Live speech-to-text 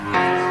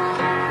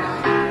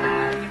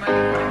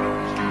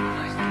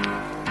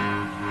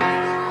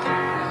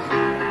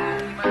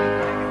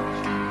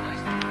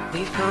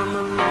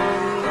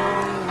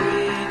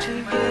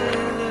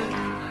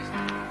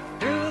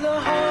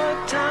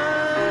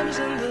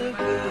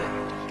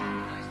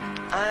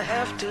I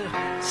have to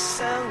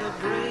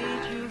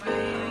celebrate you,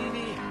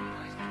 baby.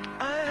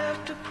 I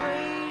have to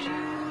praise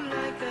you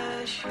like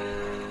I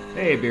should.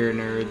 Hey, beer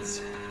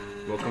nerds.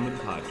 Welcome to the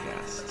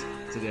podcast.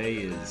 Today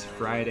is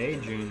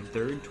Friday, June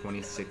 3rd,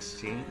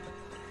 2016.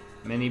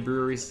 Many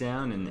breweries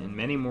down and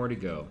many more to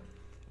go.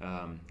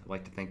 I'd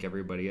like to thank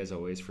everybody, as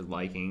always, for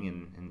liking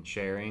and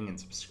sharing and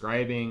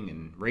subscribing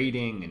and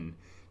rating and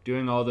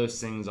doing all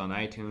those things on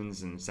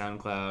iTunes and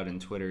SoundCloud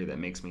and Twitter that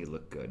makes me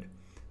look good.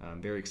 I'm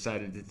very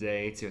excited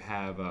today to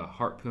have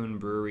Harpoon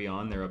Brewery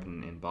on. They're up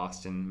in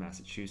Boston,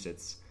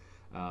 Massachusetts.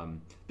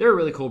 They're a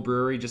really cool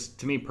brewery. Just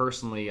to me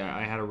personally,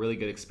 I had a really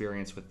good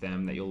experience with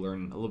them that you'll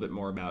learn a little bit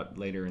more about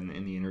later in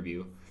the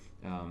interview.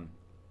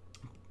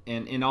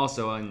 And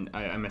also,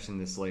 I mentioned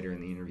this later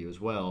in the interview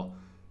as well,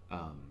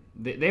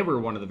 they were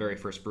one of the very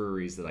first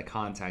breweries that I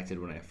contacted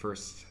when I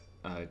first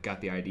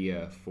got the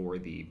idea for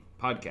the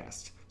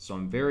podcast. So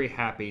I'm very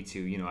happy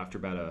to, after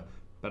about a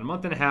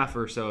month and a half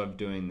or so of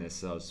doing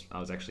this, I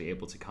was actually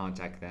able to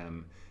contact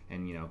them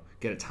and,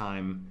 get a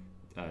time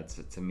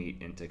to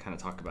meet and to kind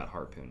of talk about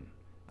Harpoon.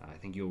 I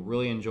think you'll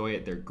really enjoy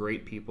it. They're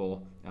great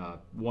people.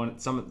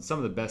 Some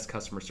of the best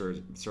customer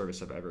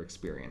service I've ever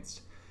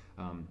experienced.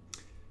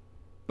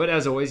 But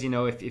as always, if you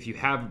know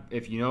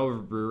of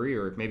a brewery,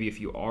 or maybe if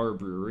you are a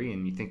brewery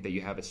and you think that you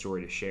have a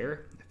story to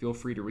share, feel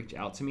free to reach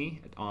out to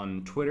me.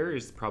 On Twitter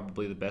is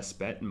probably the best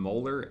bet,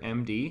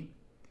 MolarMD.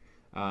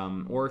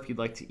 Or if you'd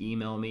like to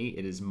email me,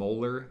 it is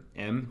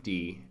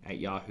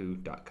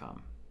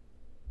molarmd@yahoo.com.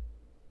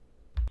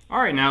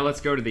 All right, now let's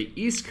go to the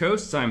East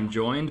Coast. I'm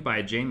joined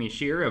by Jamie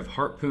Shear of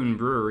Harpoon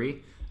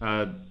Brewery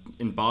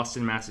in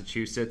Boston,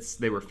 Massachusetts.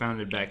 They were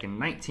founded back in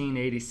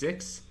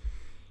 1986.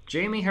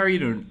 Jamie, how are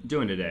you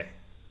doing today?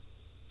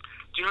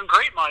 Doing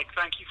great, Mike.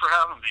 Thank you for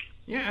having me.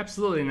 Yeah,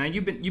 absolutely. Now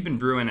you've been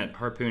brewing at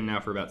Harpoon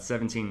now for about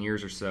 17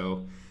 years or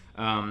so.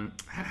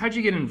 How'd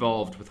you get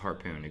involved with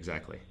Harpoon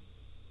exactly?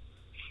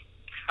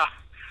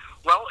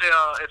 Well,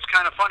 it's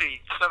kind of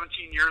funny.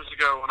 17 years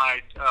ago when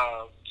I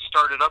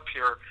started up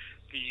here,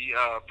 the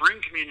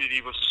brewing community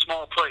was a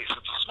small place. It's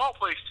a small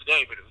place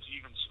today, but it was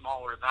even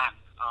smaller then.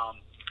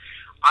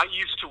 I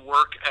used to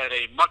work at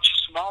a much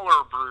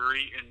smaller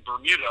brewery in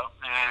Bermuda,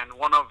 and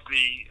one of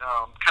the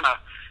kind of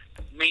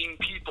main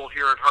people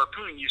here at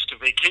Harpoon used to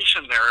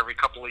vacation there every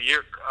couple of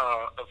years.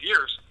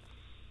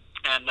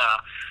 And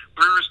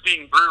brewers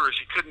being brewers,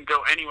 you couldn't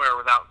go anywhere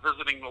without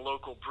visiting the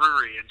local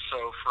brewery. And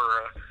so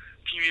for a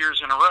few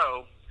years in a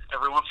row,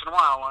 every once in a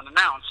while,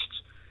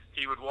 unannounced,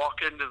 he would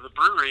walk into the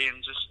brewery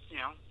and just,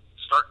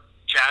 start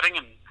chatting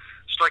and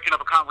striking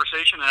up a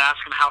conversation and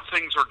asking how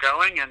things were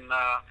going. And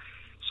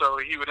so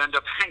he would end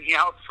up hanging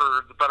out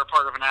for the better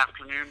part of an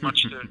afternoon,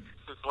 much to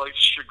his wife's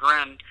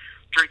chagrin,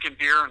 drinking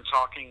beer and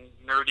talking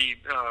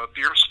nerdy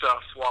beer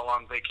stuff while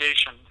on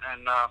vacation.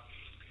 And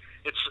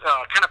it's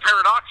kind of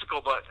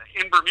paradoxical, but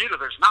in Bermuda,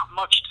 there's not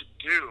much to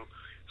do.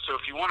 So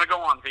if you want to go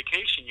on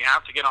vacation, you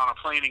have to get on a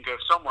plane and go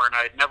somewhere. And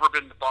I had never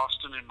been to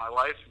Boston in my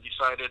life, and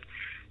decided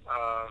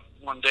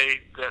one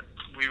day that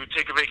we would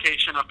take a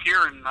vacation up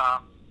here, and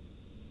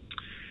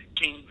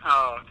came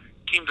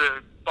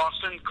to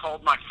Boston,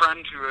 called my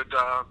friend who had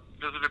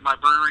visited my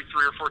brewery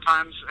 3 or 4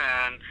 times,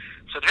 and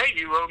said, "Hey,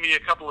 you owe me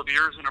a couple of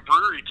beers and a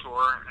brewery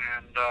tour."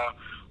 And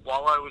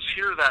while I was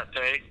here that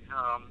day,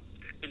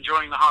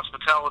 enjoying the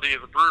hospitality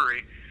of the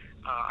brewery,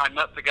 I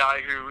met the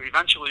guy who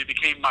eventually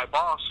became my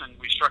boss, and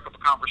we struck up a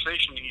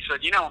conversation. And he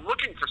said, "I'm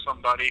looking for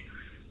somebody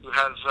who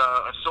has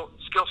a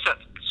skill set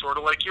sort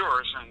of like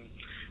yours." And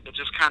it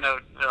just kind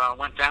of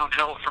went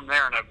downhill from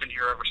there, and I've been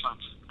here ever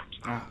since.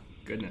 Oh,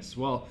 goodness.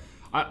 Well,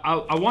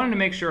 I wanted to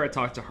make sure I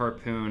talked to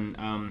Harpoon.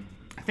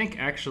 I think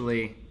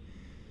actually,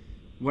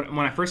 when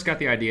I first got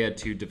the idea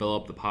to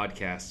develop the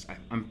podcast,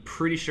 I'm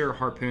pretty sure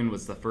Harpoon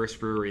was the first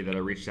brewery that I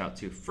reached out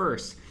to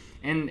first.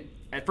 And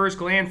at first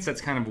glance, that's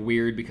kind of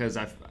weird because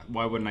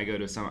why wouldn't I go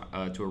to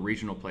to a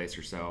regional place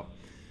or so?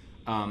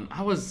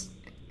 I was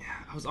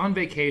on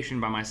vacation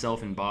by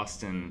myself in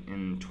Boston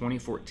in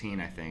 2014,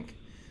 I think.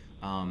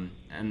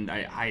 And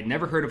I had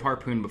never heard of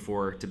Harpoon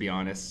before, to be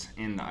honest.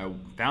 And I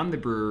found the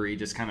brewery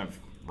just kind of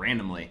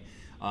randomly.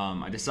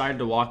 I decided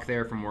to walk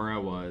there from where I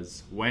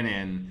was, went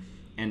in,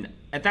 and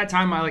at that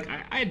time I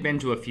had been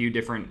to a few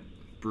different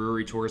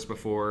brewery tours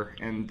before,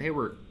 and they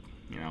were,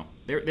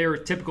 they were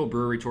typical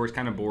brewery tours,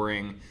 kind of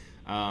boring.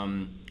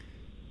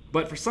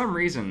 But for some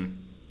reason,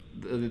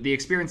 the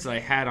experience that I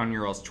had on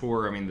your all's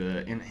tour,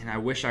 and I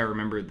wish I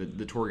remembered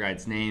the tour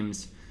guides'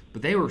 names,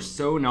 but they were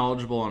so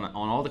knowledgeable on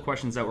all the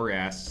questions that were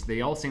asked.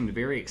 They all seemed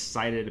very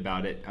excited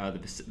about it.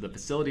 The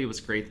facility was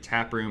great, the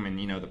tap room, and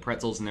the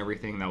pretzels and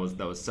everything. That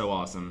was so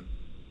awesome.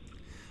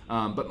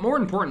 But more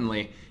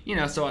importantly,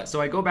 so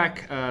I go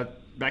back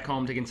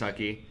home to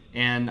Kentucky,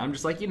 and I'm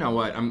just like, you know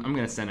what? I'm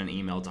gonna send an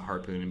email to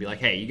Harpoon and be like,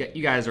 hey,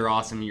 you guys are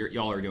awesome.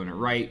 Y'all are doing it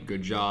right.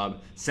 Good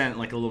job. Send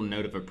like a little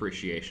note of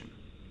appreciation.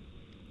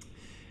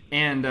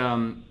 And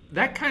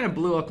that kind of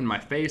blew up in my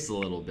face a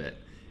little bit.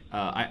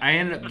 I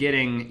ended up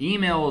getting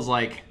emails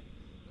I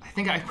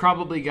think I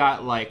probably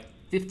got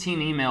 15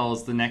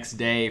 emails the next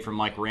day from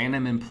like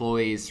random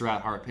employees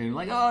throughout Harpoon,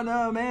 like, "Oh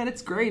no, man,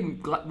 it's great.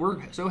 And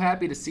we're so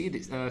happy to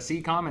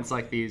see comments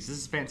like these. This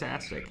is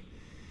fantastic."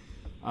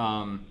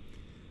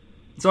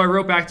 So I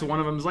wrote back to one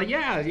of them, was like,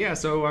 "Yeah.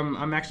 So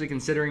I'm actually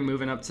considering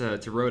moving up to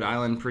Rhode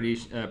Island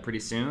pretty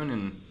soon,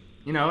 and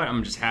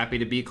I'm just happy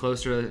to be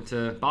closer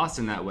to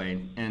Boston that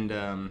way." And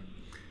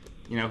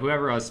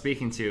whoever I was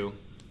speaking to,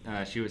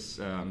 she was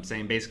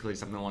saying basically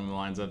something along the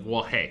lines of,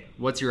 "Well, hey,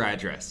 what's your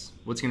address?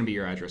 What's going to be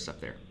your address up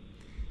there?"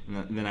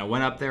 And then I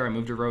went up there, I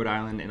moved to Rhode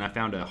Island, and I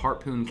found a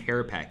Harpoon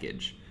care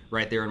package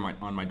right there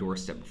on my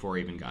doorstep before I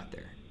even got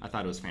there. I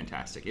thought it was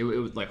fantastic. It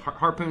was like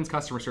Harpoon's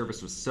customer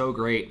service was so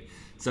great.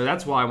 So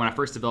that's why when I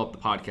first developed the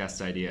podcast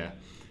idea,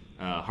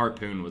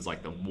 Harpoon was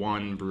like the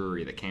one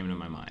brewery that came to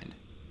my mind.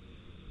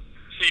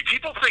 See,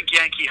 people think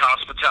Yankee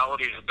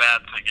hospitality is a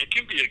bad thing. It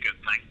can be a good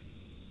thing.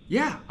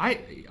 Yeah,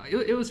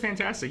 it was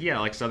fantastic. Yeah,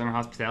 like Southern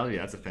hospitality,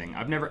 that's a thing.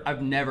 I've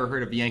never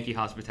heard of Yankee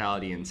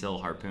hospitality until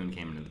Harpoon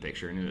came into the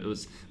picture, and it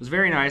was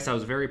very nice. I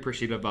was very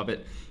appreciative of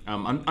it.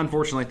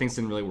 Unfortunately, things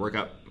didn't really work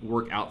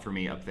out for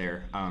me up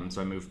there,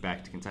 so I moved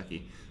back to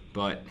Kentucky.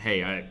 But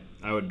hey,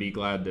 I would be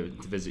glad to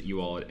visit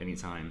you all at any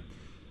time.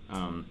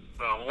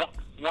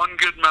 One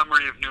good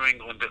memory of New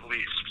England, at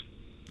least.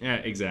 Yeah,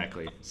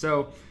 exactly.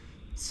 So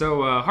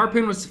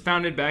Harpoon was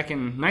founded back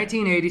in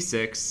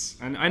 1986,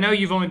 and I know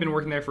you've only been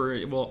working there for,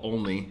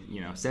 only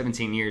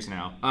 17 years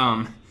now.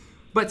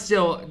 But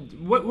still,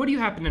 what do you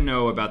happen to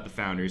know about the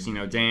founders?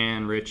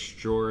 Dan, Rich,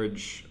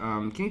 George.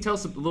 Can you tell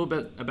us a little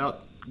bit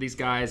about these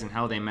guys and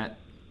how they met?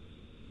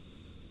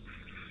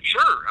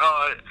 Sure.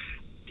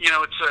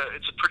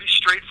 It's a pretty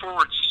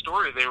straightforward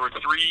story. They were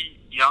three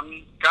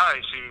young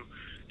guys who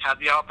had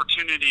the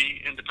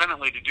opportunity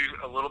independently to do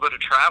a little bit of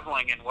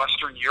traveling in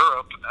Western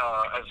Europe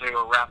as they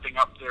were wrapping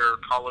up their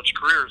college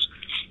careers.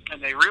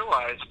 And they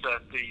realized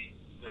that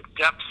the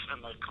depth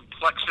and the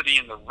complexity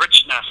and the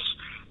richness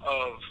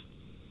of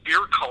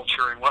beer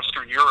culture in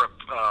Western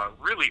Europe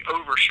really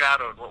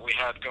overshadowed what we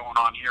had going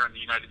on here in the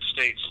United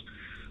States.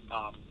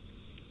 I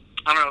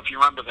don't know if you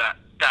remember that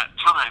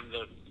time,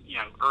 the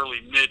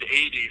early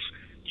mid-'80s.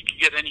 You could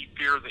get any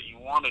beer that you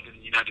wanted in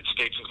the United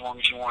States as long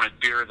as you wanted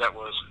beer that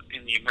was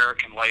in the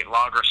American light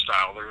lager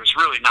style. There was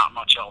really not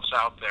much else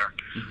out there.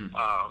 Mm-hmm.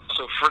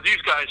 So for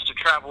these guys to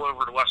travel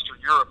over to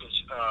Western Europe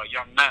as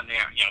young men,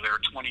 they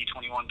were 20,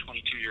 21,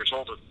 22 years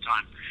old at the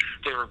time.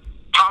 They were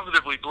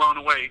positively blown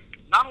away,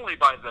 not only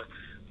by the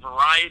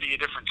variety of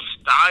different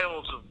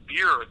styles of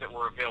beer that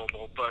were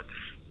available, but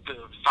the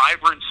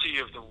vibrancy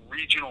of the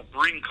regional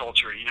brewing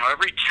culture.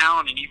 Every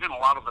town and even a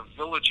lot of the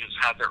villages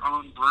had their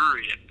own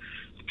brewery, and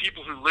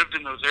people who lived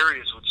in those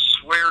areas would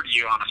swear to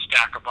you on a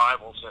stack of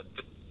Bibles that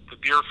the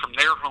beer from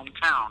their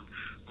hometown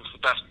was the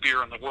best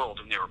beer in the world,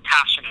 and they were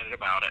passionate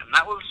about it. And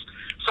that was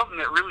something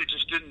that really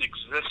just didn't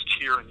exist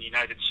here in the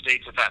United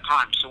States at that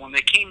time. So when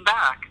they came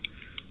back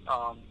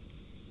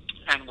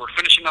and were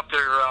finishing up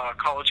their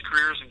college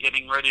careers and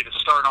getting ready to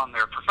start on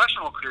their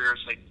professional careers,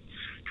 they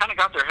kind of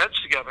got their heads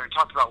together and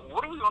talked about,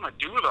 what do we want to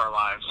do with our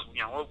lives?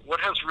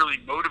 What has really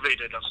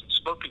motivated us and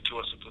spoken to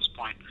us at this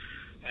point?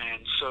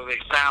 And so they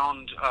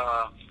found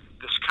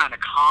this kind of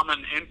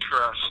common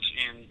interest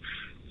in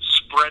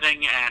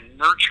spreading and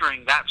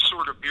nurturing that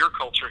sort of beer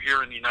culture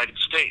here in the United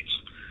States.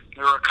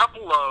 There are a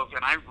couple of,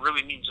 and I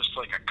really mean just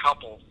like a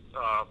couple,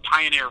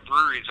 pioneer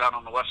breweries out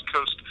on the West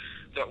Coast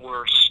that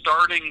were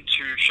starting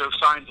to show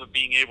signs of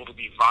being able to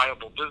be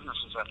viable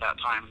businesses at that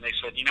time. And they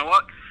said, you know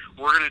what,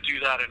 we're going to do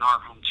that in our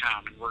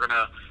hometown, and we're going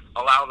to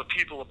allow the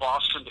people of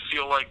Boston to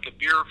feel like the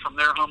beer from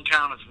their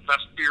hometown is the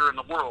best beer in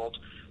the world,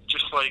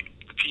 just like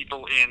the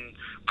people in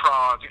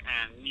Prague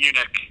and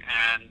Munich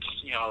and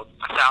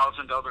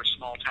 1,000 other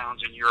small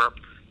towns in Europe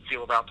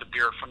feel about the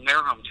beer from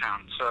their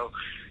hometown. So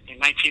in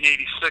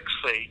 1986,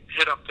 they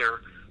hit up their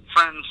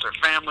friends, their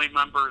family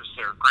members,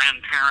 their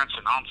grandparents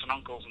and aunts and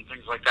uncles and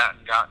things like that,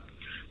 and got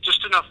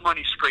just enough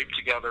money scraped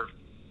together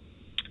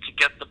to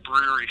get the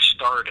brewery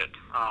started.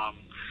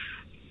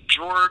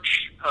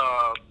 George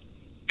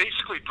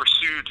basically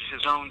pursued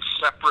his own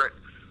separate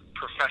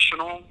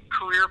professional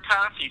career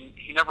path.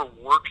 He never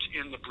worked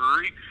in the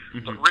brewery,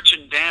 mm-hmm. but Rich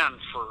and Dan,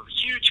 for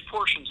huge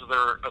portions of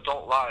their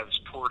adult lives,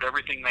 poured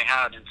everything they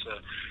had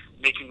into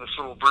making this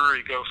little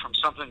brewery go from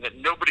something that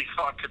nobody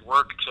thought could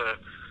work to,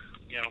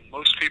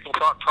 most people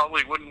thought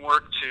probably wouldn't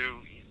work,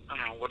 to,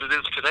 what it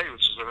is today,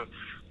 which is a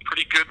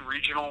pretty good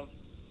regional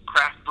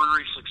craft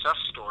brewery success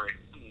story.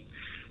 And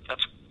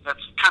that's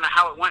kind of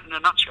how it went in a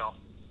nutshell.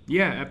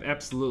 Yeah,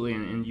 absolutely.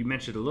 And you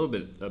mentioned a little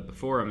bit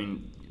before. I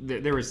mean,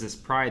 there was this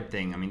pride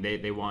thing. I mean,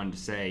 they wanted to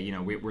say,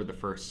 we're the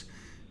first.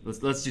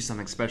 Let's do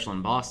something special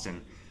in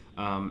Boston.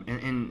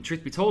 And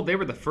truth be told, they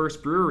were the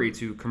first brewery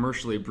to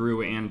commercially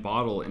brew and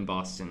bottle in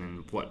Boston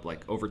in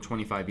over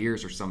 25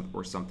 years or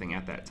something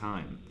at that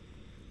time.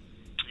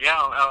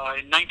 Yeah,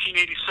 in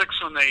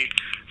 1986, when they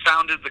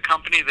founded the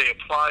company, they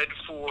applied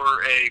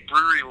for a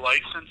brewery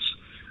license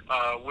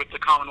with the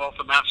Commonwealth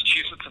of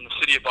Massachusetts and the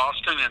city of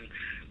Boston, and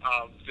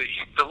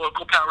the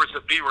local powers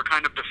that be were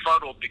kind of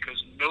befuddled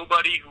because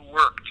nobody who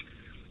worked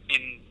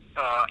in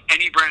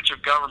any branch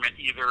of government,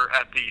 either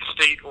at the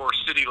state or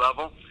city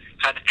level,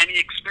 had any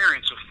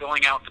experience with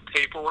filling out the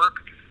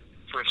paperwork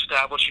for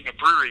establishing a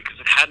brewery, because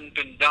it hadn't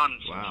been done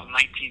since the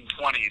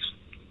 1920s.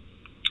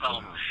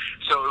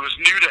 So it was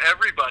new to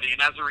everybody,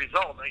 and as a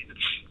result,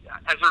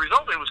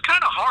 it was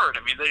kind of hard.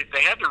 I mean,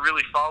 they had to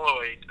really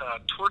follow a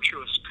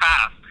tortuous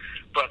path.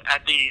 But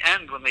at the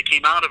end, when they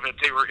came out of it,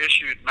 they were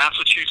issued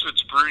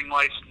Massachusetts Brewing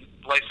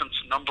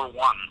License number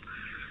 1.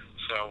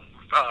 So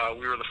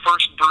we were the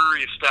first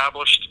brewery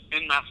established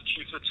in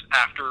Massachusetts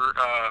after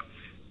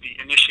the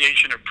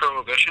initiation of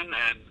Prohibition,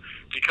 and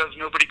because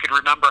nobody could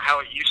remember how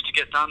it used to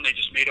get done, they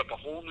just made up a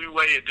whole new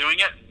way of doing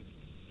it, and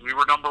we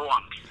were number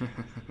 1.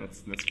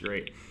 That's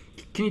great.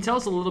 Can you tell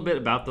us a little bit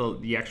about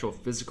the actual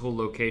physical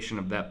location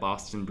of that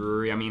Boston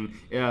brewery? I mean,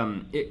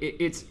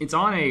 it's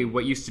on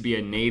what used to be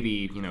a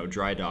Navy,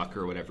 dry dock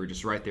or whatever,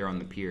 just right there on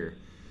the pier.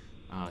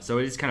 So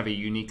it is kind of a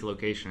unique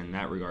location in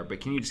that regard.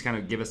 But can you just kind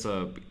of give us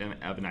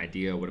an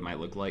idea of what it might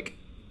look like?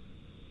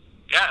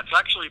 Yeah, it's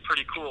actually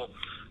pretty cool.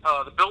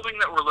 The building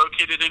that we're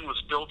located in was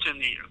built in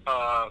the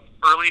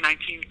early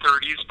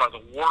 1930s by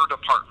the War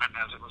Department,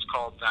 as it was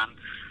called then.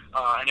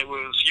 And it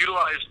was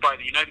utilized by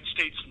the United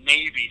States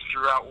Navy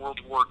throughout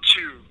World War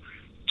II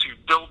to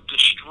build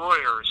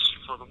destroyers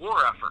for the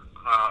war effort.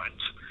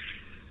 And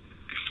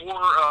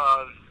before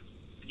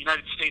the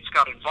United States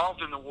got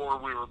involved in the war,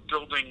 we were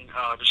building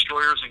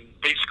destroyers and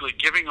basically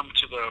giving them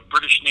to the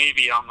British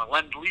Navy on the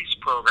Lend-Lease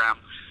program.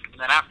 And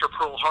then after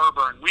Pearl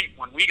Harbor, and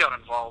when we got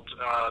involved,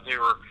 they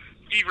were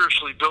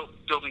feverishly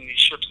building these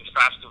ships as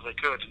fast as they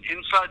could. And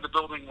inside the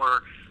building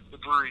where the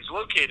brewery is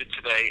located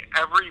today,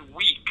 every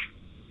week,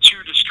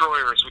 2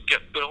 destroyers would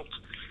get built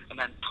and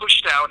then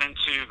pushed out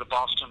into the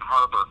Boston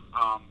Harbor.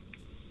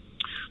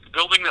 The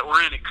building that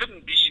we're in, it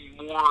couldn't be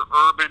more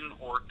urban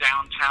or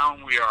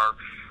downtown. We are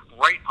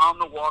right on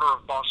the water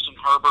of Boston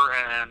Harbor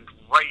and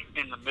right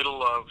in the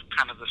middle of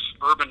kind of this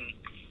urban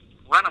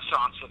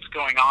renaissance that's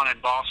going on in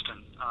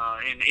Boston.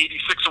 In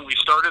 '86, when we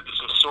started, this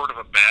was sort of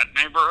a bad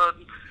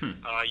neighborhood.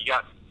 You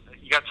got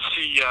to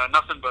see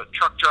nothing but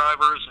truck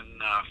drivers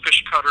and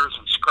fish cutters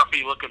and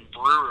scruffy-looking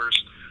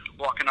brewers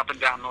walking up and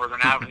down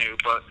Northern Avenue.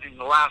 But in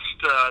the last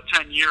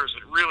 10 years,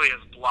 it really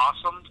has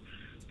blossomed,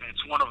 and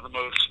it's one of the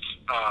most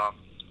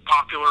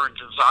popular and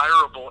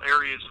desirable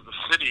areas of the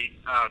city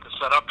to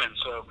set up in.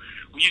 So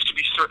we used to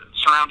be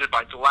surrounded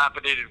by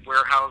dilapidated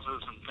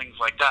warehouses and things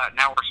like that.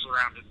 Now we're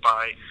surrounded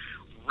by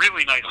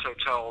really nice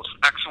hotels,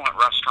 excellent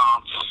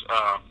restaurants,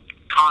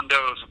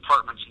 condos,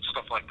 apartments, and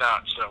stuff like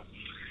that. So,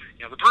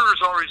 the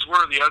brewers always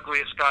were the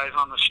ugliest guys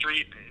on the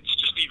street. It's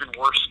just even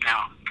worse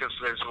now because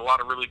there's a lot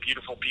of really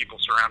beautiful people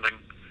surrounding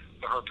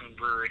the Harpoon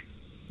Brewery.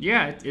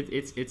 Yeah,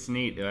 it's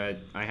neat.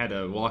 I had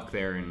a walk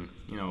there, and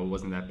it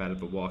wasn't that bad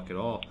of a walk at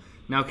all.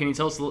 Now, can you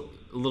tell us a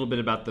little bit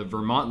about the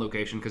Vermont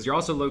location? Because you're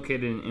also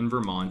located in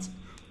Vermont.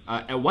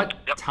 At what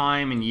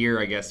time and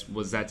year, I guess,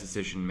 was that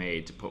decision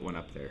made to put one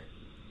up there?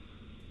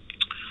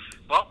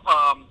 Well,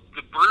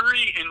 the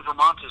brewery in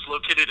Vermont is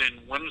located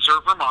in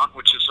Windsor, Vermont,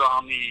 which is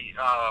on the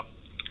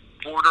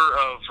border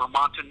of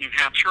Vermont and New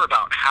Hampshire,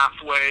 about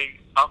halfway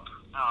up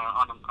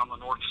on the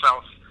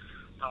north-south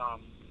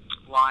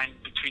line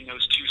between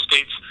those two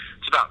states.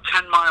 It's about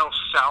 10 miles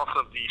south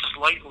of the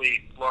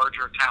slightly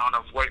larger town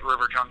of White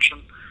River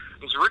Junction.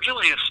 It was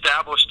originally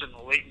established in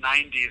the late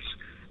 90s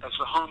as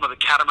the home of the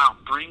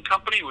Catamount Brewing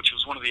Company, which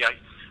was one of the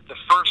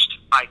first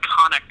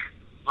iconic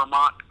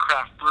Vermont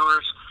craft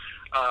brewers.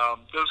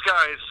 Those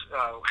guys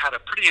had a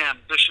pretty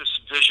ambitious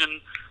vision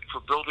for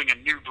building a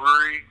new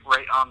brewery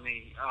right on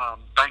the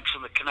banks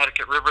of the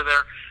Connecticut River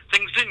there.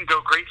 Things didn't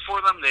go great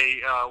for them.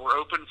 They were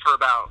open for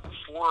about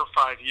 4 or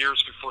 5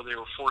 years before they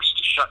were forced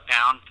to shut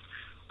down.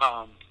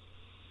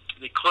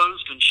 They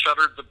closed and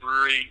shuttered the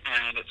brewery,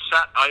 and it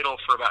sat idle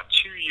for about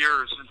 2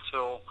 years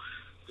until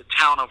the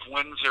town of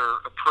Windsor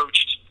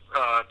approached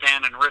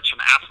Dan and Rich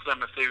and asked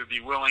them if they would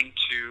be willing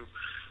to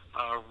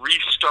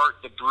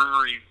restart the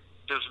brewery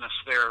business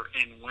there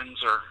in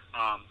Windsor.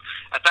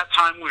 At that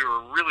time, we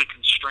were really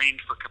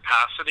constrained for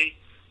capacity,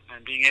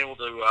 and being able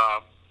to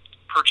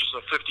purchase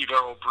a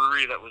 50-barrel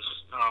brewery that was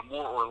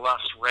more or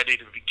less ready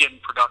to begin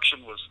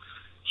production was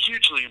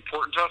hugely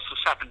important to us.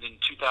 This happened in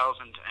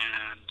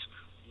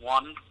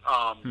 2001.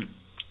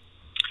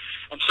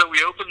 And so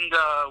we opened,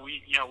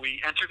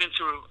 we entered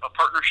into a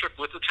partnership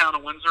with the town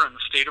of Windsor and the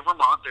state of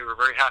Vermont. They were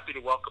very happy to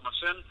welcome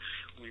us in.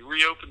 We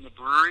reopened the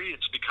brewery.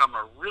 It's become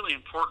a really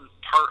important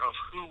part of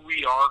who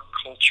we are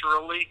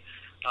culturally.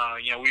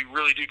 We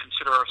really do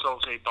consider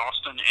ourselves a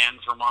Boston and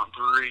Vermont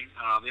brewery.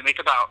 They make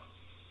about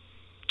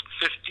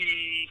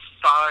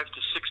 55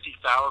 to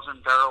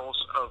 60,000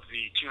 barrels of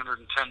the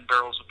 210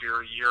 barrels of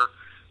beer a year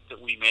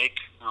that we make.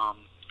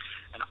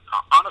 And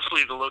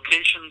honestly, the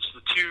locations,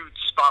 the two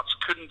spots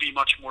couldn't be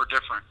much more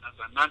different. As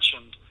I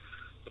mentioned,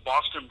 the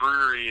Boston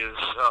Brewery is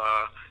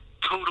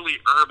totally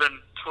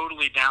urban,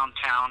 totally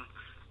downtown.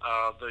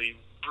 The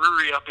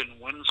brewery up in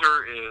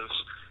Windsor is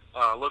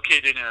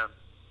located in a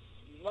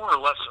more or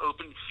less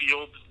open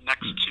field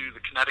next to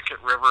the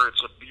Connecticut River.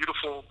 It's a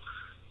beautiful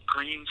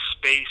green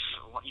space,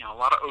 a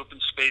lot of open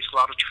space, a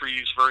lot of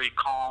trees, very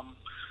calm.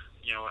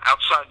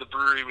 Outside the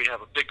brewery, we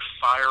have a big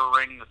fire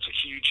ring that's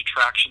a huge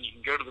attraction. You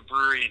can go to the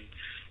brewery and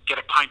get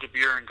a pint of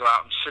beer and go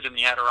out and sit in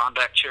the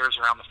Adirondack chairs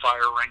around the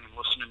fire ring and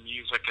listen to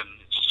music, and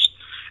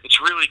it's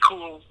really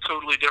cool,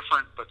 totally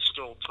different, but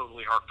still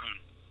totally Harpoon.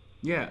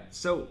 Yeah,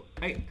 so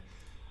I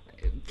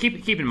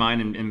keep in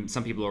mind, and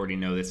some people already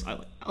know this,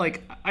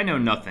 I know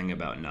nothing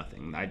about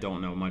nothing. I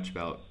don't know much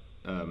about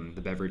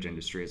the beverage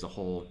industry as a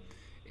whole.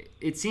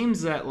 It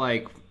seems that,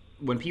 like,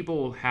 when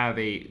people have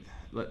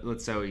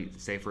let's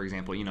say for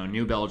example,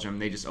 New Belgium,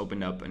 they just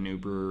opened up a new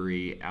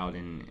brewery out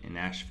in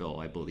Asheville,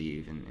 I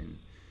believe, in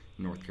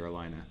North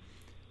Carolina.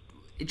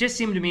 It just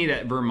seemed to me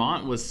that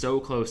Vermont was so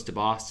close to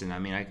Boston. I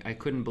mean, I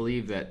couldn't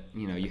believe that,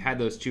 you had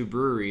those two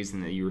breweries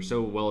and that you were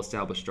so well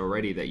established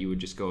already that you would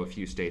just go a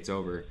few states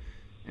over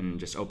and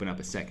just open up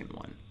a second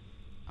one.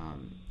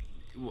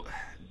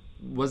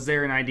 Was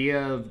there an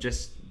idea of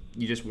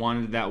you just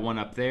wanted that one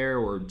up there,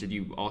 or did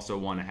you also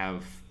want to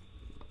have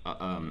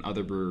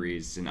other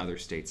breweries in other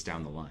states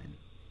down the line?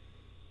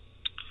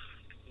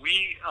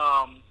 We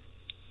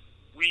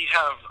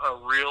have a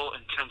real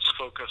intense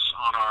focus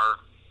on our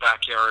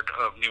backyard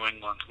of New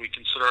England. We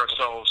consider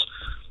ourselves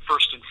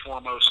first and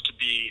foremost to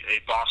be a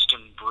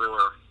Boston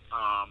brewer,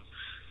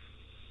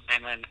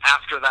 and then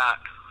after that,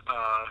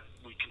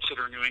 we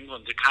consider New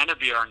England to kind of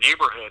be our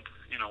neighborhood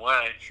in a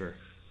way. Sure.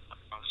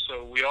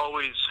 So we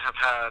always have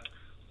had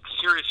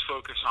a serious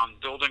focus on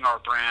building our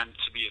brand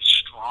to be as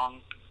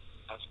strong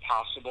as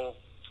possible,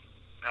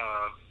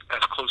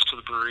 as close to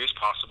the brewery as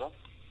possible.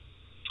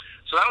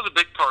 So that was a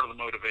big part of the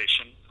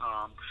motivation.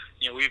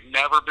 We've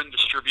never been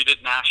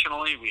distributed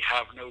nationally. We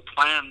have no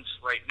plans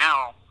right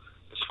now,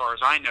 as far as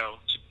I know,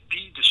 to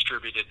be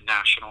distributed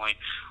nationally.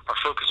 Our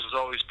focus has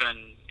always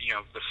been,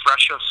 the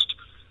freshest,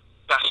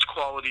 best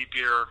quality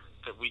beer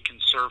that we can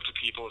serve to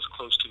people as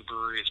close to the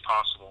brewery as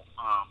possible.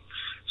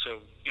 So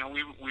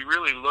we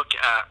really look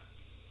at,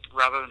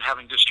 rather than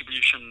having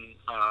distribution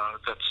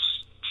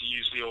that's, to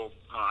use the old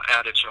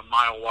adage, a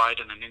mile wide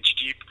and an inch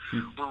deep,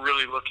 we're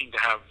really looking to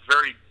have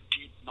very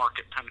deep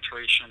market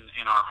penetration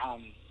in our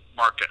home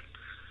market.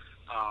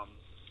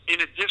 In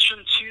addition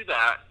to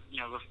that,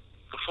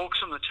 the folks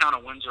in the town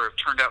of Windsor have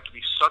turned out to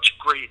be such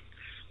great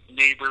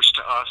neighbors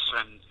to us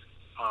and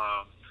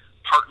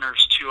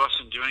partners to us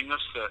in doing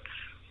this that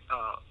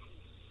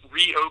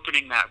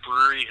reopening that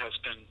brewery has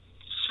been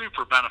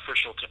super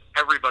beneficial to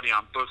everybody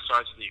on both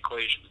sides of the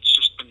equation. It's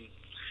just been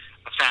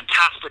a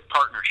fantastic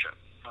partnership.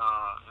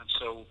 And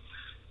so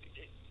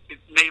it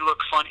may look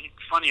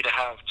funny to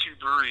have two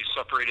breweries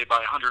separated by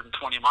 120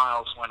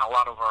 miles when a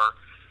lot of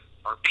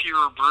our peer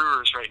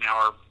brewers right now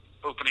are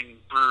opening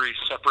breweries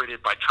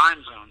separated by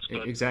time zones.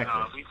 But,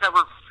 exactly. We've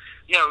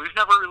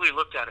never really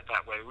looked at it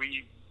that way.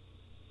 We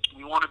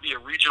want to be a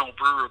regional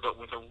brewer, but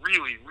with a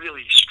really,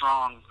 really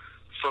strong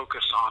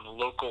focus on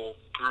local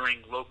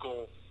brewing,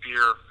 local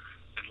beer,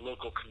 and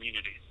local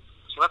community.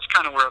 So that's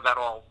kind of where that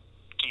all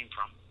came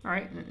from. All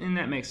right, and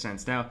that makes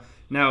sense. Now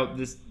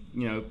this,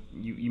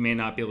 you may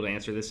not be able to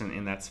answer this,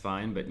 and that's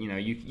fine. But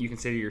you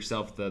consider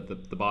yourself the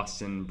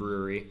Boston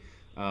brewery,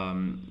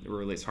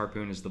 or at least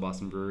Harpoon is the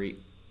Boston brewery.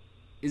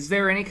 Is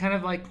there any kind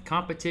of like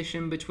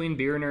competition between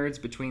beer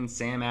nerds, between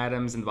Sam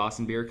Adams and the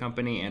Boston Beer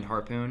Company and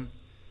Harpoon?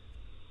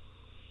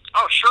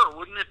 Oh, sure.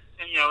 Wouldn't it?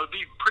 It'd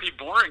be pretty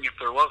boring if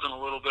there wasn't a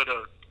little bit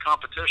of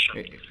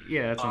competition.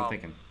 Yeah, that's what I'm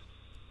thinking.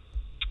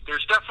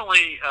 There's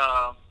definitely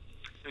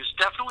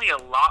a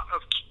lot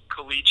of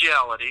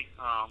collegiality.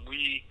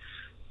 We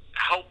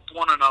help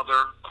one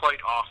another quite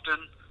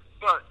often,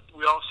 but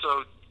we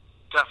also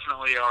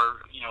definitely are,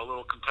 a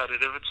little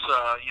competitive. It's,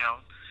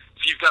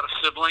 if you've got a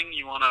sibling,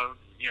 you want to,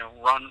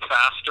 run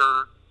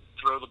faster,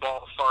 throw the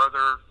ball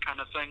farther kind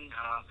of thing.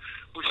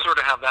 We sort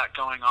of have that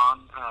going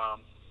on.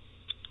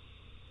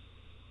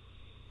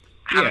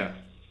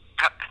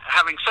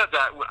 Having said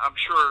that, I'm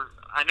sure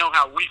I know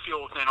how we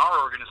feel within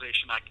our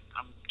organization. I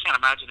can't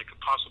imagine it could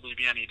possibly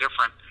be any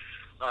different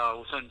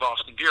within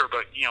Boston Beer,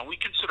 but we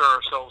consider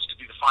ourselves to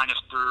be the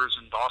finest brewers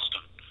in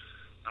Boston.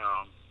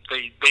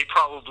 They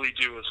probably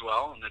do as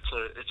well, and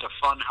it's a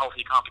fun,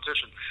 healthy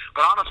competition.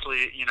 But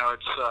honestly,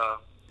 it's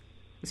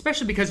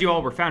especially because you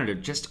all were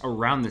founded just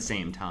around the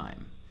same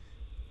time.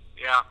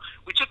 Yeah,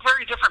 we took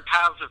very different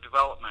paths of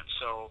development.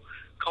 So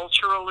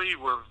culturally,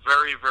 we're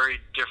very, very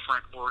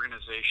different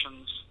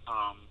organizations.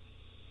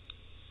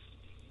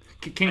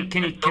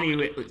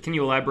 Can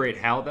you elaborate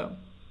how though?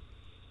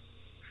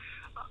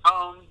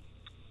 I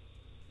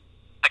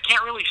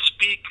can't really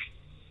speak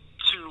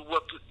to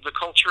what the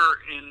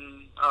culture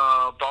in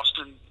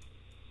Boston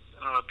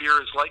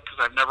beer is like because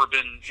I've never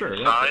been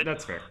inside.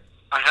 That's fair.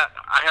 I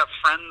have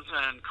friends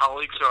and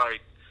colleagues who I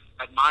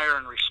admire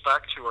and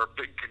respect who are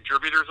big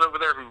contributors over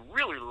there who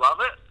really love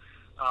it.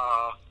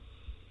 I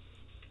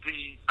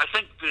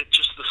think that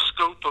just the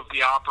scope of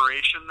the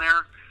operation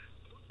there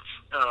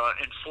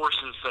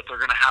enforces that they're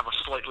going to have a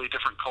slightly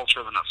different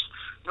culture than us.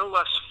 No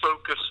less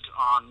focused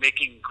on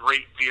making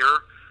great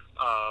beer,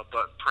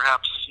 but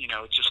perhaps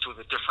just with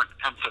a different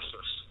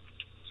emphasis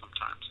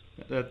sometimes.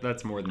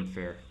 That's more than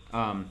fair.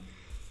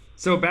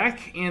 So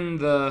back in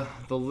the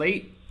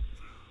late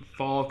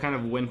fall, kind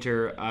of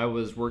winter, I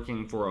was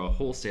working for a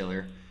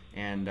wholesaler,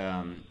 and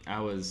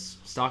I was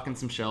stocking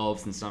some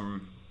shelves in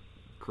some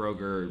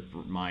Kroger,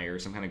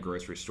 Meijer, some kind of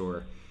grocery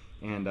store,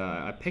 and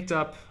I picked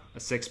up a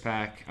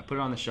 6-pack. I put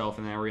it on the shelf,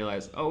 and then I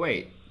realized, oh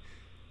wait,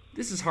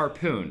 this is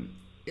Harpoon.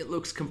 It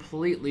looks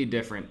completely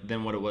different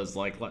than what it was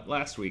like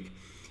last week.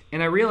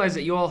 And I realized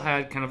that you all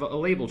had kind of a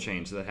label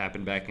change that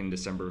happened back in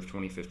December of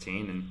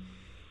 2015. And,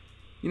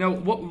 you know,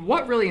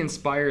 what really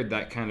inspired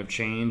that kind of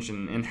change,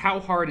 and how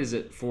hard is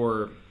it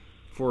for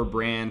a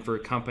brand, for a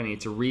company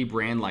to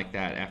rebrand like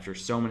that after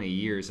so many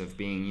years of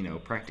being, you know,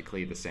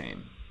 practically the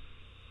same?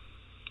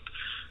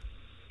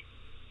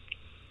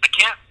 I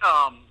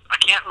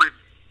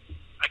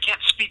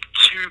can't speak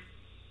too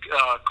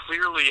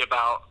clearly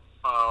about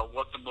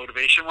what the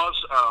motivation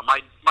was.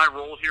 My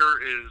role here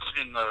is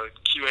in the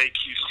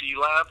QA/QC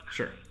lab.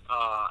 Sure.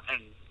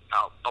 And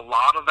a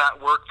lot of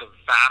that work, the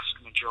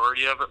vast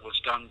majority of it, was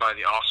done by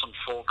the awesome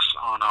folks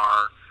on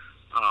our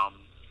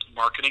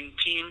marketing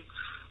team.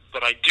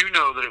 But I do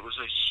know that it was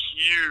a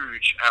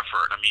huge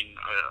effort. I mean,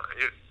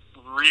 it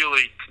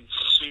really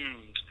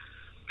consumed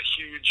a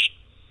huge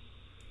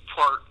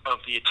part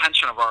of the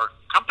attention of our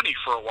company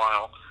for a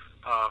while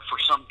for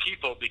some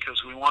people,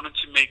 because we wanted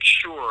to make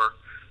sure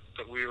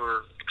that we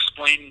were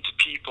explaining to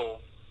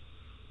people,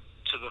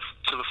 to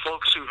the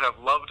folks who have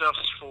loved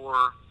us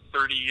for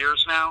 30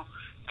 years now,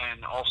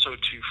 and also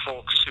to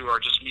folks who are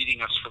just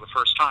meeting us for the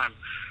first time,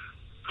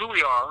 who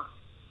we are,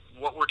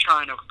 what we're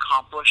trying to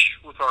accomplish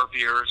with our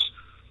beers,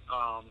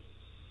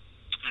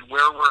 and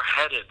where we're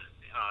headed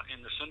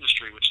in this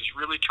industry, which is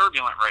really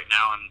turbulent right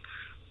now, and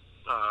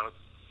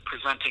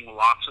presenting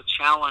lots of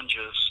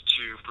challenges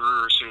to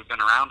brewers who have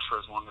been around for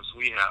as long as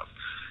we have.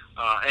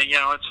 And you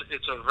know,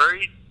 it's a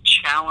very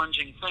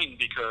challenging thing,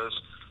 because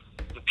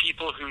the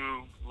people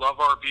who love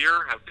our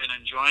beer have been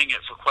enjoying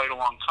it for quite a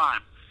long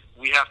time.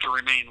 We have to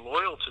remain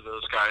loyal to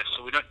those guys,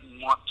 so we don't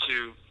want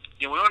to,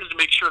 you know, we wanted to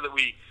make sure that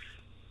we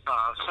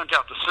sent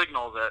out the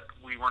signal that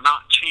we were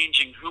not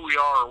changing who we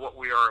are or what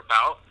we are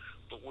about,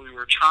 but we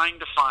were trying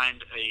to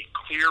find a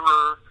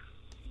clearer,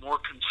 more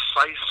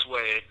concise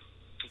way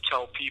to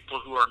tell people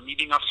who are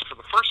meeting us for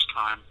the first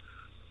time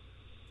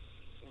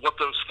what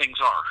those things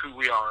are, who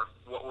we are,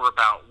 what we're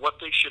about, what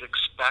they should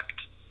expect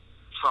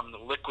from the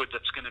liquid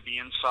that's going to be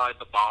inside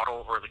the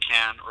bottle or the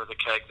can or the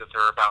keg that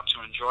they're about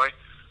to enjoy.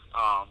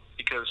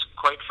 Because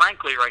quite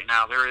frankly, right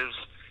now, there is,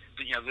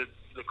 you know,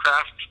 the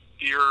craft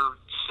beer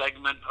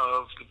segment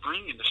of the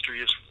brewing industry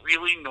is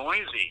really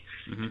noisy.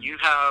 Mm-hmm. And you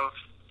have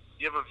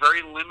a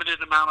very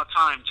limited amount of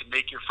time to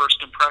make your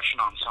first impression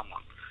on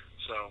someone.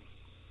 So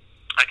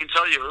I can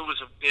tell you, it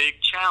was a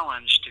big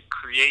challenge to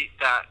create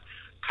that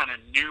kind of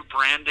new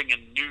branding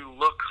and new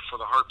look for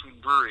the Harpoon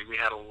Brewery. We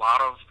had a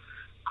lot of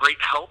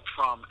great help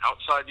from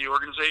outside the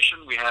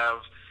organization. We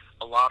have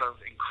a lot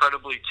of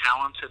incredibly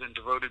talented and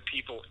devoted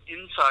people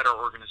inside our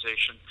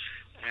organization,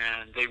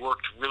 and they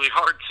worked really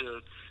hard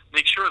to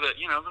make sure that,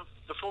 you know,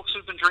 the folks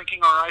who've been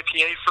drinking our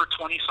IPA for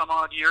 20 some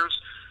odd years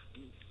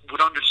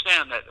would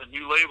understand that a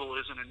new label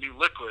isn't a new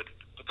liquid,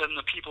 but then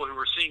the people who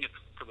were seeing it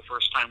for the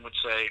first time would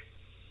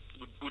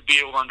would be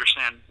able to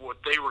understand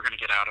what they were going to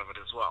get out of it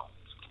as well.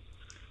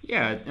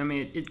 Yeah, I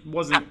mean, it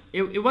wasn't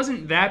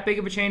that big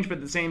of a change, but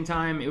at the same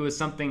time, it was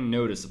something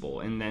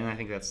noticeable, and then I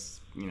think that's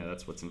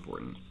what's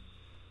important.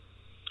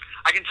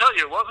 I can tell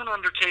you, it wasn't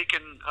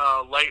undertaken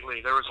lightly.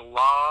 There was a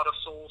lot of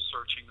soul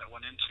searching that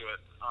went into it.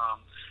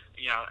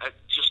 You know,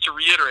 just to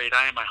reiterate,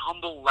 I am a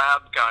humble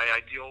lab guy.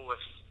 I deal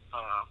with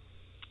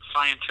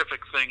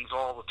scientific things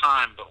all the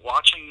time, but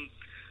watching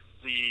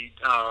the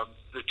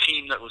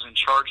team that was in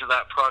charge of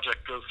that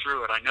project go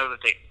through it, I know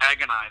that they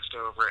agonized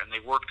over it, and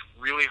they worked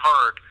really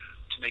hard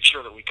to make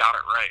sure that we got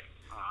it right.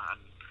 And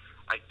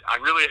I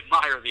really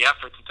admire the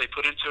effort that they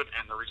put into it,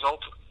 and the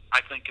result,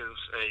 I think, is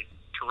a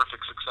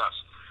terrific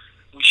success.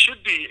 We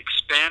should be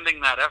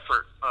expanding that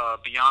effort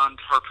beyond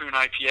Harpoon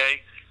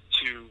IPA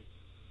to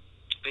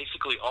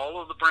basically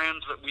all of the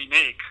brands that we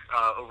make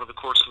over the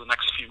course of the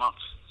next few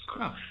months. So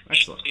excellent. You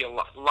should see a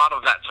lot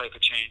of that type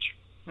of change.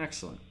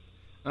 Excellent.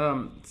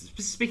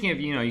 Speaking of,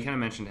 you kind of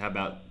mentioned how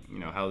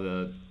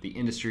the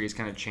industry is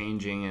kind of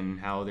changing and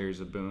how there's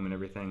a boom and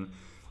everything.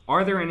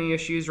 Are there any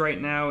issues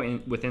right now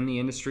within the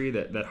industry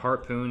that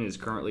Harpoon is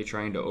currently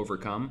trying to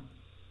overcome?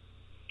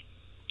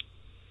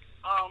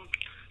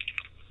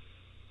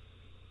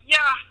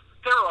 Yeah,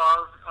 there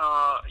are.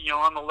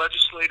 On the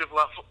legislative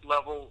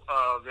level,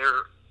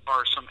 there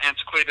are some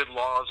antiquated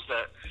laws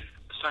that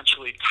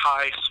essentially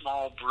tie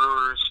small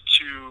brewers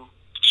to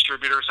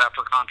distributors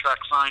after a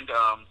contract signed.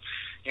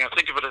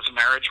 Think of it as a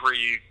marriage where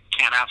you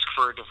can't ask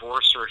for a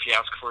divorce, or if you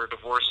ask for a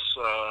divorce,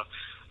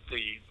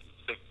 the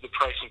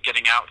price of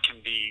getting out can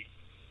be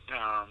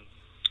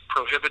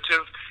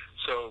prohibitive.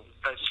 So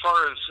as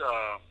far as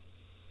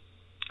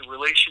the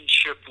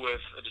relationship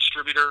with a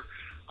distributor,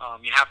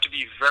 you have to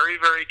be very,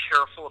 very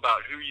careful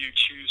about who you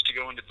choose to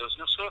go into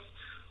business with.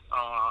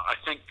 I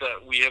think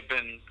that we have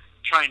been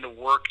trying to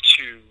work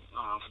to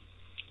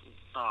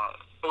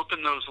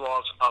open those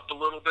laws up a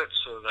little bit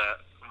so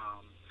that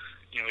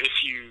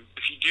if you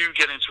do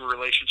get into a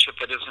relationship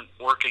that isn't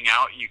working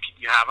out, you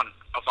have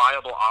a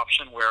viable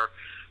option where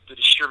the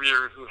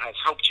distributor who has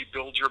helped you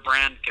build your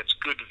brand gets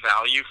good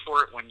value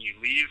for it when you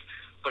leave,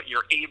 but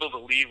you're able to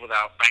leave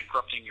without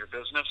bankrupting your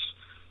business,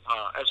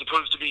 as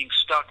opposed to being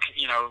stuck,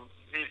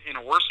 in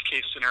a worst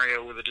case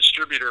scenario with a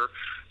distributor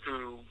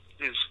who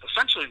is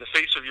essentially the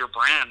face of your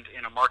brand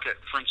in a market,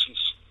 for instance,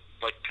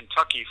 like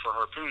Kentucky for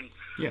Harpoon.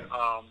 Yeah.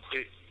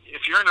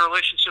 If you're in a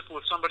relationship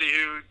with somebody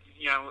who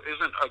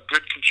isn't a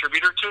good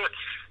contributor to it,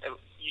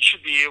 you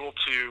should be able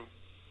to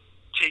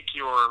take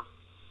your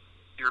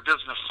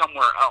business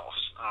somewhere else.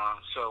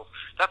 So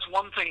that's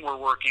one thing we're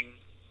working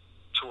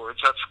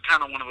towards. That's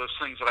kind of one of those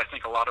things that I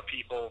think a lot of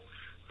people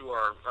who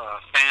are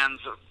fans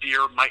of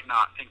beer might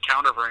not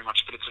encounter very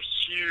much, but it's a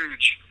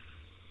huge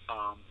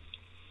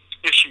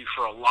issue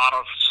for a lot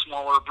of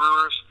smaller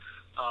brewers.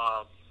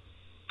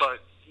 But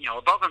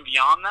above and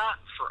beyond that,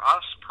 for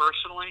us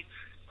personally,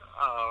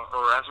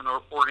 or as an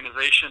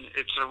organization,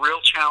 it's a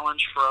real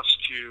challenge for us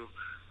to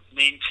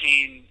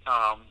maintain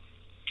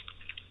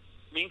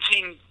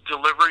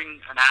delivering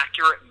an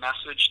accurate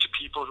message to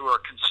people who are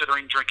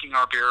considering drinking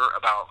our beer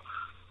about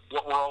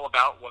what we're all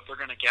about, what they're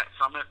going to get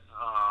from it,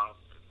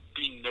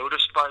 being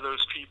noticed by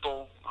those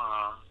people.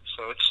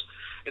 So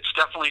it's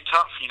definitely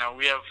tough.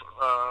 We have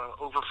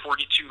over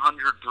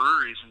 4,200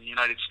 breweries in the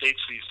United States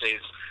these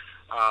days.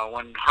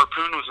 When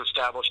Harpoon was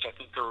established, I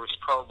think there was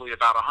probably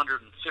about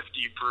 150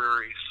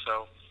 breweries.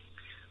 So,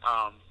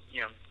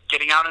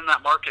 getting out in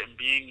that market and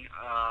being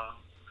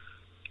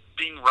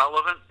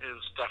relevant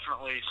is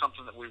definitely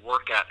something that we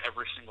work at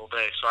every single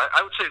day. So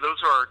I would say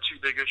those are our two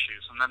big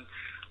issues. And then,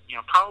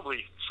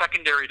 probably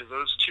secondary to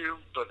those two,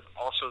 but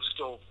also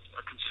still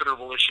a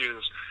considerable issue,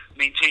 is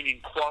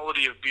maintaining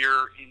quality of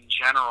beer in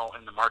general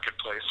in the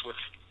marketplace. With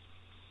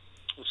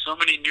so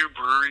many new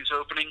breweries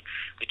opening,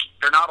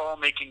 they're not all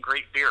making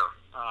great beer,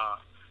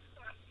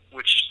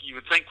 which you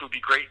would think would be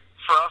great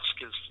for us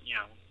because,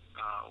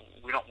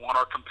 we don't want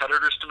our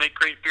competitors to make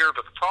great beer.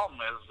 But the problem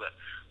is that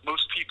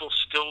most people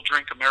still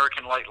drink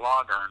American Light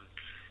Lager. And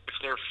if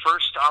their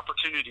first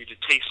opportunity to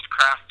taste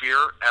craft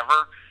beer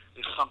ever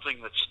is something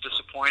that's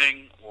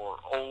disappointing or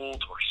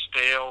old or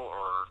stale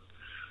or,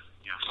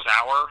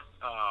 sour,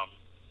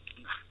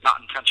 not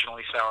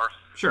intentionally sour.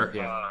 Sure,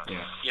 yeah.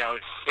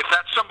 If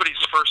that's somebody's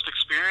first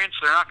experience,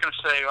 they're not going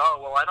to say, oh,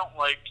 well, I don't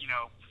like,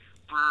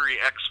 brewery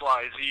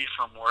XYZ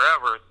from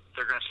wherever.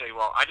 They're going to say,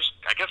 well, I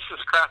guess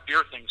this craft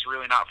beer thing's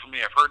really not for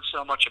me. I've heard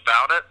so much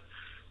about it,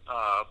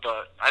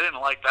 but I didn't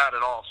like that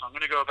at all. So I'm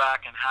going to go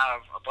back and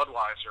have a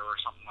Budweiser or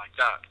something like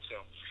that. So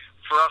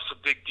for us, a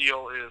big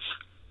deal is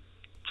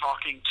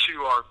talking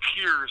to our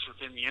peers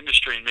within the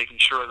industry and making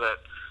sure that,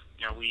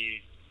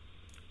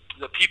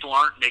 the people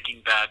aren't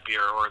making bad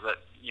beer, or that,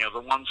 the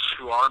ones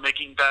who are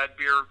making bad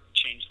beer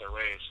change their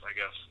ways, I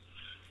guess.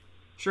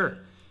 Sure.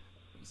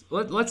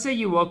 Let's say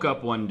you woke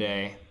up one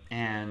day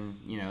and,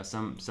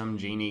 some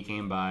genie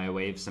came by,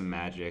 waved some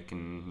magic,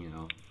 and,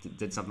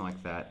 did something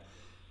like that.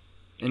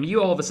 And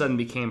you all of a sudden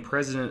became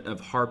president of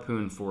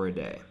Harpoon for a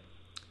day.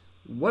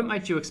 What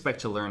might you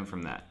expect to learn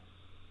from that?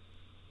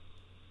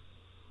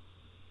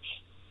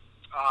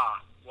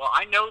 Well,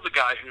 I know the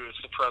guy who is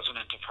the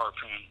president of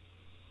Harpoon.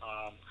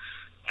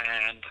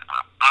 And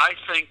I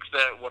think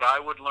that what I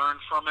would learn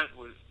from it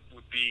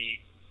would be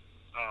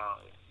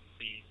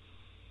the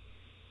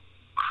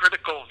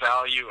critical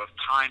value of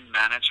time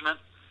management,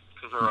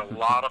 because there are a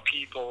lot of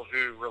people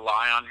who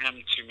rely on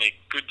him to make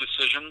good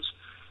decisions,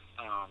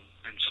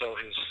 and so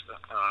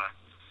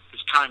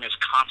his time is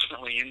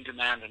constantly in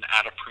demand and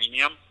at a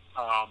premium.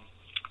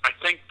 I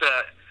think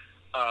that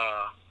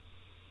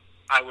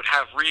I would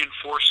have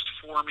reinforced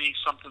for me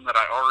something that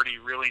I already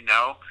really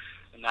know,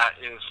 and that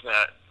is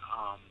that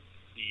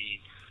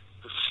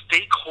the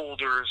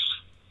stakeholders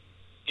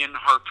in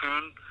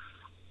Harpoon,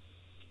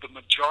 the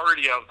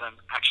majority of them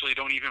actually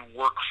don't even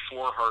work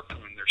for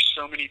Harpoon. There's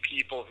so many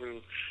people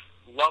who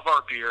love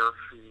our beer,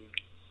 who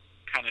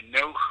kind of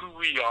know who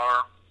we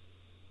are,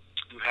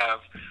 who have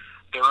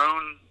their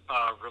own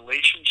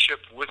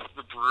relationship with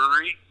the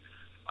brewery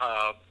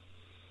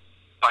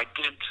by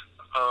dint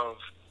of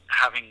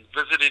having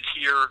visited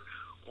here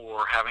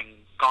or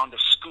having gone to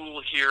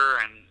school here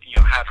and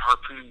had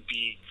Harpoon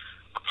be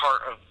a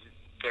part of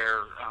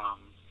their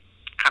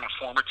kind of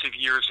formative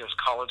years as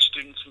college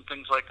students and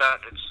things like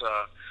that.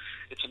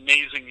 It's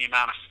amazing the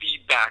amount of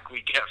feedback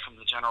we get from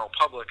the general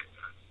public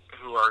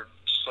who are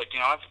just like,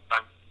 I've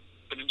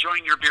been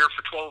enjoying your beer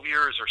for 12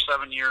 years or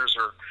 7 years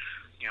or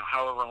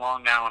however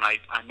long now, and I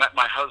met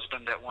my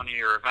husband at one of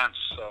your events.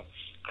 So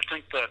I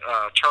think that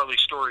Charlie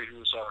Story,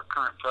 who's our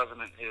current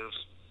president, is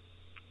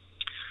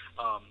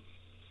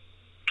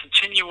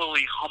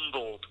continually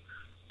humbled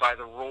by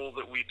the role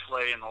that we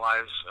play in the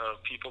lives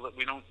of people that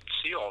we don't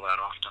see all that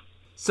often.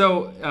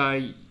 So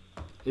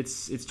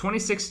it's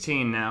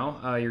 2016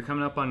 now. You're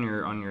coming up on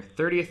your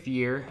 30th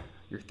year,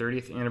 your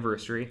 30th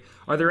anniversary.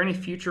 Are there any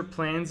future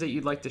plans that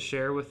you'd like to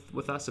share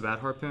with us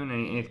about Harpoon?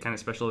 Any kind of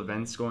special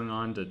events going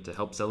on to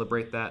help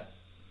celebrate that?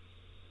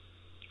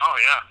 Oh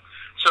yeah.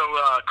 So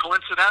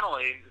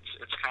coincidentally,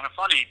 it's kind of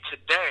funny.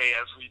 Today,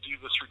 as we do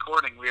this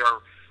recording, we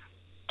are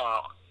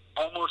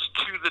almost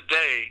to the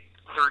day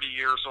 30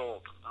 years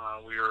old.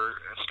 We were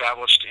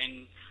established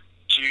in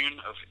June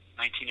of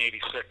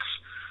 1986.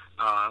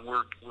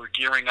 We're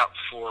gearing up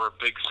for a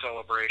big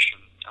celebration.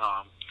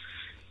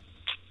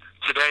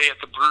 Today at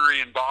the brewery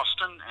in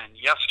Boston and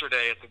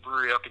yesterday at the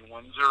brewery up in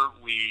Windsor,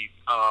 we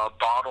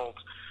bottled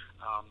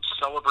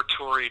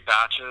celebratory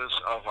batches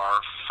of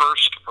our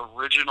first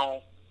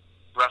original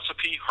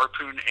recipe,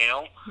 Harpoon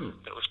Ale,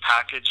 that was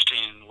packaged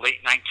in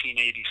late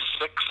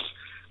 1986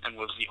 and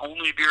was the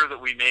only beer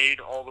that we made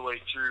all the way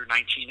through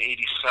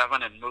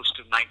 1987 and most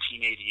of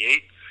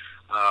 1988.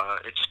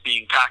 It's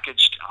being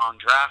packaged on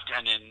draft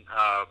and in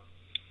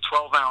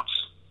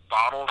 12-ounce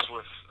bottles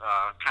with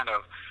kind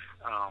of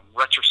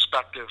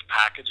retrospective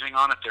packaging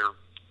on it. They're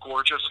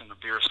gorgeous, and the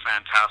beer is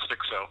fantastic.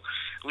 So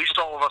at least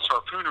all of us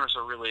harpooners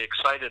are really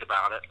excited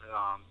about it.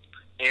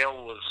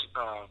 Ale was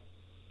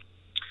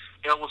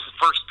the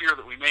first beer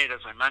that we made,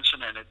 as I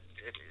mentioned, and it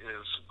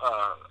is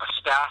a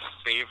staff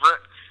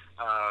favorite.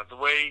 The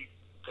way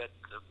that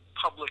the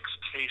public's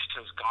taste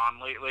has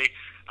gone lately,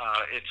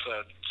 it's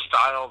a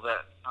style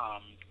that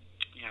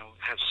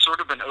has sort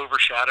of been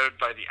overshadowed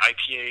by the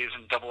IPAs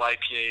and double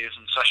IPAs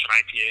and session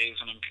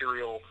IPAs and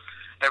imperial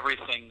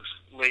everything's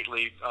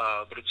lately.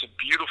 But it's a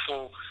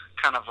beautiful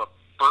kind of a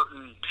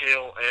Burton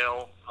pale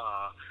ale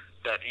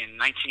that in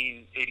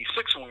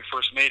 1986, when we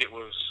first made it,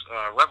 was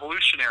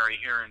revolutionary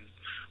here in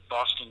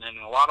Boston and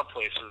in a lot of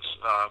places,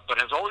 but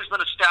has always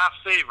been a staff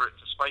favorite,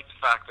 despite the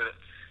fact that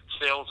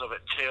sales of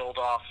it tailed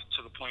off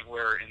to the point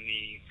where in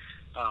the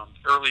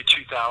early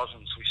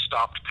 2000s we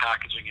stopped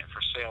packaging it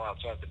for sale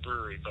outside the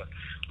brewery. But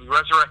we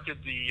resurrected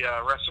the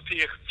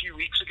recipe a few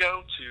weeks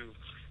ago to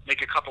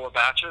make a couple of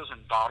batches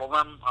and bottle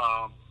them.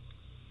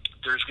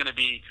 There's going to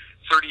be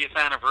 30th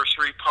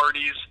anniversary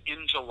parties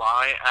in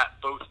July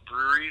at both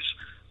breweries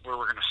where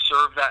we're going to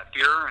serve that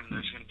beer, and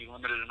there's going to be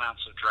limited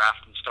amounts of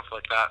draft and stuff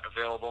like that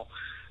available.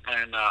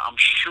 And I'm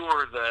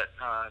sure that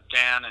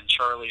Dan and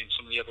Charlie and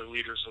some of the other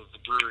leaders of the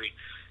brewery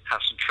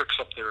have some tricks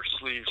up their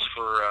sleeves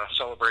for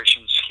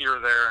celebrations here,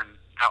 there, and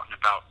out and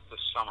about this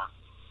summer.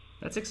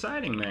 That's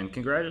exciting, man.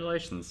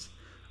 Congratulations.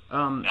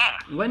 Yeah.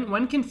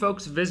 When can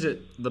folks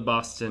visit the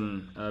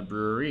Boston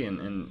brewery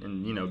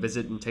and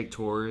visit and take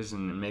tours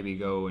and maybe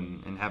go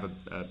and have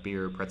a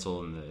beer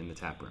pretzel in the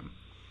tap room?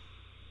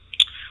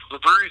 The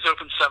brewery's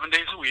open 7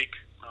 days a week,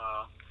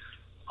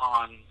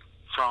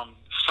 from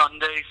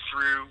Sunday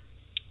through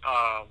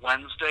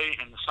Wednesday.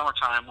 In the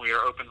summertime, we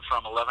are open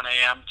from 11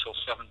 a.m. till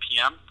 7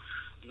 p.m.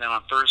 And then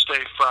on Thursday,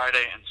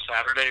 Friday, and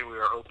Saturday, we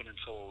are open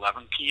until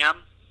 11 p.m.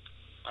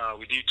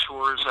 We do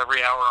tours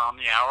every hour on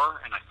the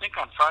hour, and I think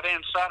on Friday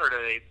and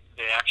Saturday,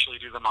 they actually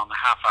do them on the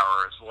half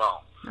hour as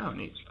well. Oh,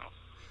 neat. So.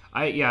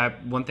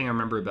 One thing I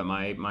remember about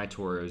my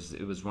tour is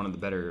it was one of the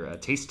better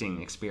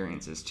tasting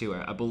experiences too.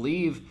 I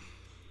believe,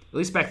 at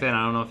least back then,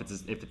 I don't know if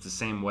it's the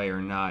same way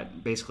or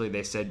not. Basically,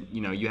 they said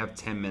you have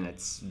 10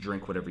 minutes,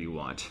 drink whatever you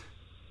want.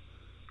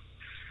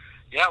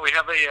 Yeah, we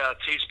have a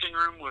tasting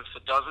room with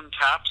a dozen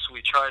taps.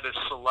 We try to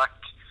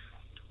select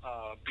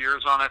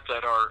beers on it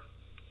that are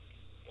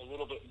a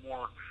little bit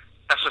more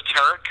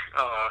esoteric,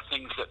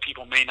 things that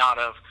people may not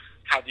have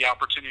had the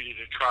opportunity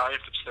to try if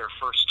it's their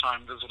first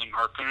time visiting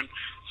Harpoon,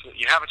 so that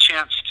you have a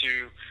chance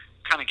to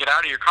kind of get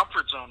out of your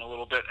comfort zone a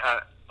little bit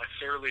at a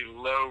fairly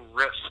low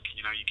risk.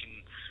 You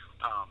can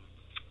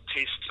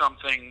taste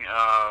something.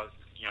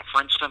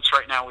 For instance,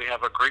 right now we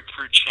have a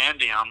grapefruit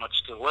shandy on that's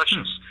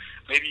delicious.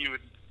 Maybe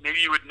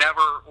you would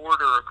never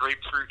order a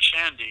grapefruit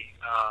shandy,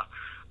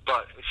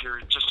 but if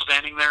you're just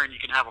standing there and you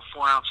can have a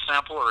 4-ounce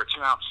sample or a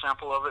 2-ounce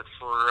sample of it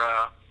for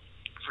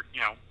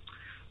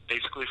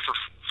basically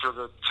for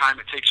the time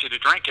it takes you to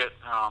drink it,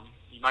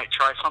 you might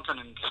try something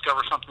and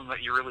discover something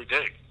that you really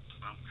dig.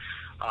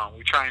 So,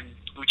 we try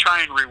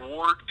and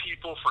reward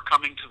people for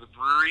coming to the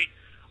brewery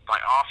by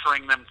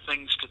offering them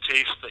things to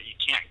taste that you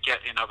can't get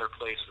in other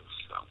places.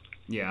 So.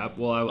 Yeah,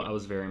 well, I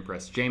was very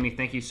impressed. Jamie,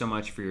 thank you so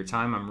much for your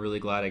time. I'm really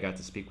glad I got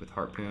to speak with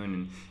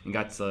Harpoon and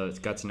got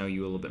to know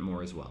you a little bit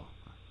more as well.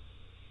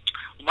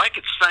 Well, Mike,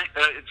 it's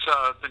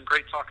been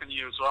great talking to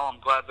you as well. I'm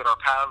glad that our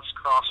paths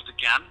crossed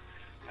again,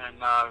 and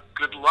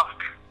good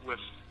luck with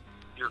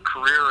your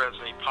career as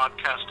a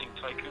podcasting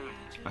tycoon.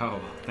 Oh,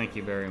 thank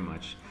you very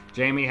much.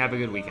 Jamie, have a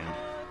good weekend.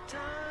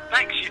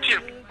 Thanks, you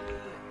too.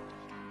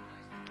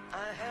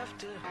 I have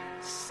to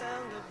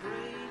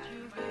celebrate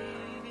you,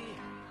 baby.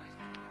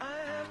 I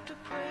have to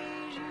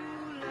praise you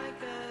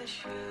like I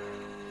should.